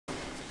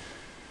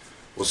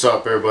What's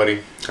up, everybody?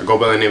 I go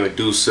by the name of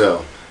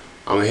Ducell.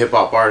 I'm a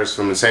hip-hop artist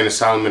from Insane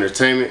Asylum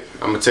Entertainment.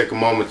 I'm going to take a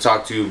moment to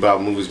talk to you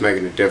about movies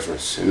making a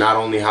difference, and not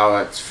only how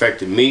it's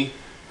affected me,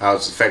 how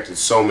it's affected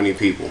so many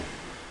people.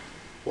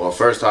 Well,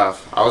 first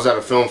off, I was at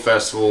a film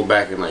festival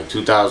back in like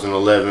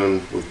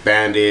 2011 with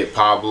Bandit,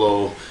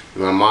 Pablo,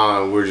 and my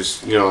mom. We're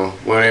just,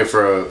 went in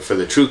for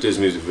the Truth Is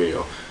music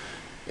video.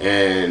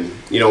 And,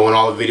 when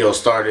all the videos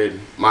started,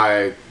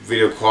 my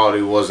video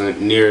quality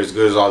wasn't near as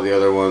good as all the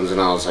other ones, and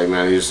I was like,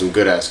 man, these are some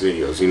good-ass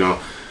videos,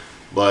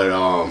 But,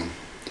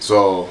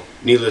 so,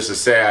 needless to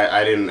say,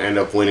 I didn't end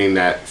up winning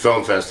that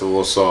film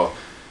festival, so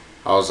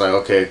I was like,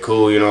 okay,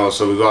 cool,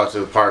 so we go out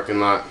to the parking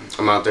lot.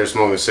 I'm out there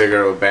smoking a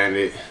cigarette with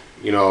Bandit,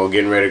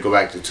 getting ready to go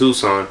back to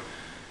Tucson,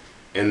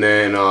 and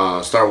then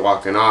start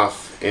walking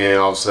off, and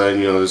all of a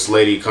sudden, this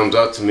lady comes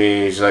up to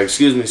me, and she's like,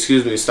 excuse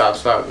me,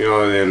 stop,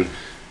 and then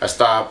I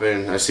stop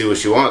and I see what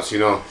she wants,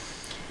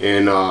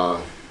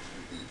 and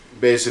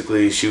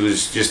basically she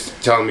was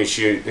just telling me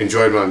she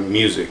enjoyed my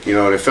music,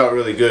 and it felt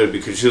really good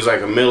because she was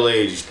like a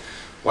middle-aged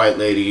white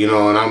lady, and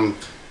I'm,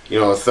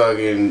 a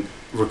thugging,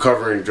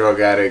 recovering drug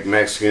addict,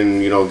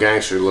 Mexican,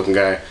 gangster looking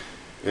guy,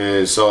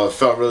 and so it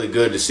felt really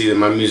good to see that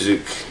my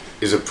music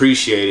is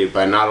appreciated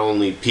by not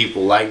only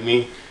people like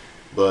me,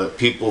 but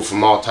people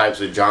from all types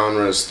of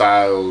genres,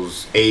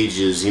 styles,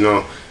 ages,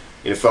 and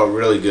it felt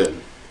really good.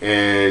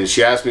 And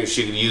she asked me if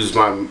she could use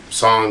my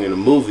song in a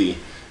movie,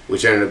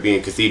 which ended up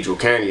being Cathedral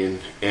Canyon,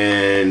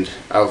 and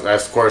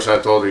of course I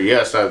told her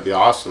yes, that would be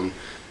awesome.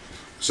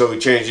 So we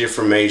changed the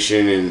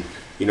information, and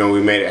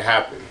we made it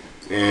happen.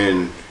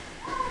 And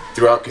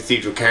throughout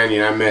Cathedral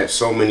Canyon I met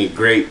so many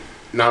great,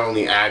 not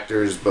only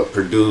actors but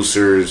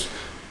producers,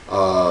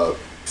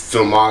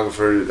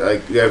 filmographers.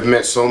 I've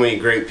met so many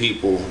great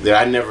people that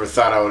I never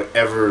thought I would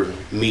ever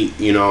meet,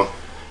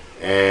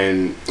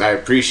 and I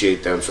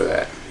appreciate them for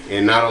that.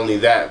 And not only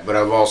that, but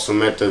I've also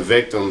met the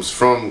victims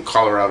from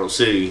Colorado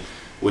City,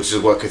 which is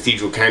what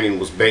Cathedral Canyon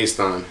was based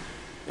on,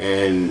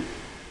 and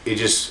it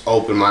just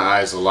opened my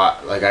eyes a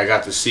lot. Like, I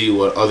got to see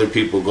what other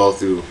people go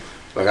through.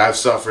 Like, I've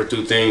suffered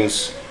through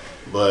things,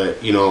 but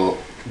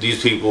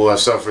these people have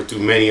suffered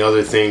through many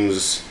other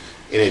things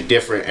in a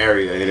different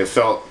area, and it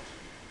felt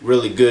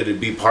really good to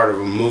be part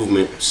of a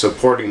movement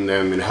supporting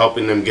them and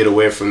helping them get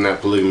away from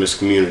that polygamous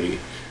community.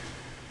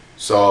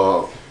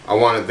 So I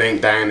want to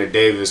thank Diana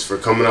Davis for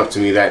coming up to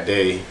me that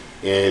day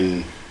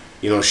and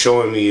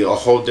showing me a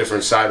whole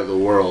different side of the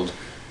world.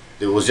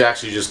 It was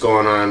actually just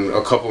going on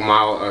a couple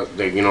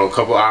a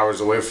couple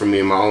hours away from me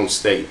in my own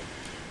state.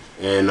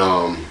 And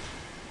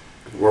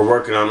we're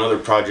working on other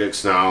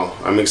projects now.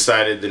 I'm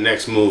excited. The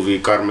next movie,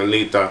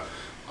 Carmelita,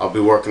 I'll be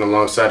working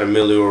alongside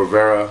Emilio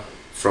Rivera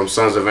from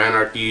Sons of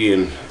Anarchy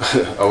and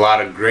a lot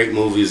of great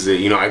movies that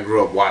I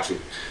grew up watching.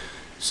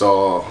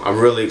 So I'm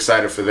really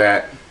excited for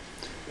that.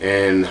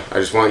 And I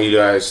just want you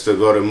guys to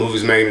go to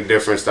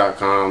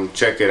moviesmakingadifference.com,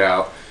 check it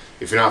out.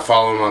 If you're not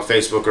following them on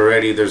Facebook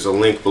already, there's a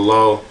link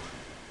below,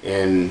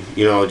 and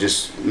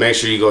just make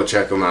sure you go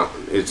check them out.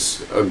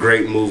 It's a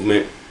great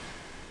movement,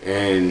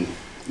 and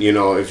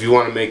if you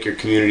want to make your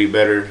community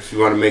better, if you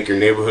want to make your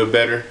neighborhood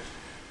better,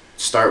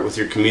 start with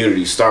your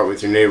community, start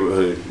with your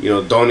neighborhood.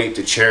 Donate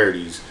to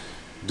charities,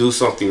 do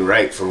something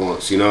right for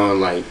once,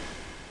 and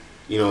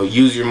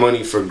use your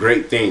money for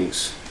great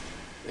things.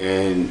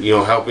 And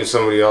helping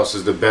somebody else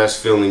is the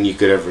best feeling you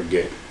could ever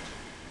get.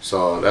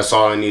 So that's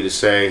all I need to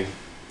say.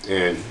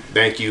 And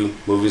thank you,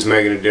 Movies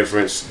Making a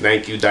Difference.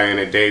 Thank you,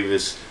 Diana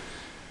Davis.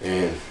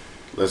 And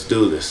let's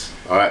do this.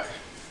 Alright?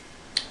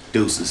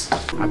 Deuces.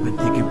 I've been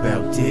thinking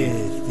about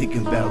death,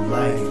 thinking about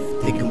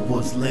life, thinking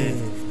what's left,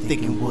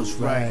 thinking what's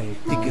right,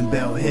 thinking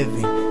about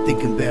heaven,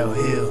 thinking about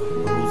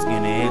hell. But who's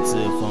gonna answer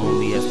if I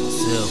only ask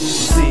myself? I'm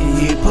sitting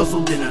here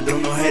puzzled and I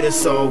don't know how to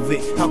solve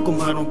it. How come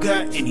I don't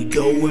got any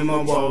dough in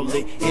my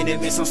wallet? And it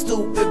may sound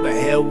stupid, but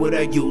hell would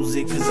I use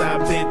it? Cause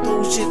I've been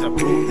through shit, I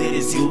prove that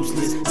it's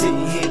useless.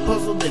 Sitting here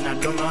puzzled and I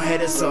don't know how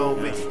to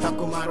solve it. How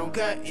come I don't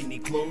got any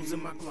clothes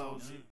in my closet?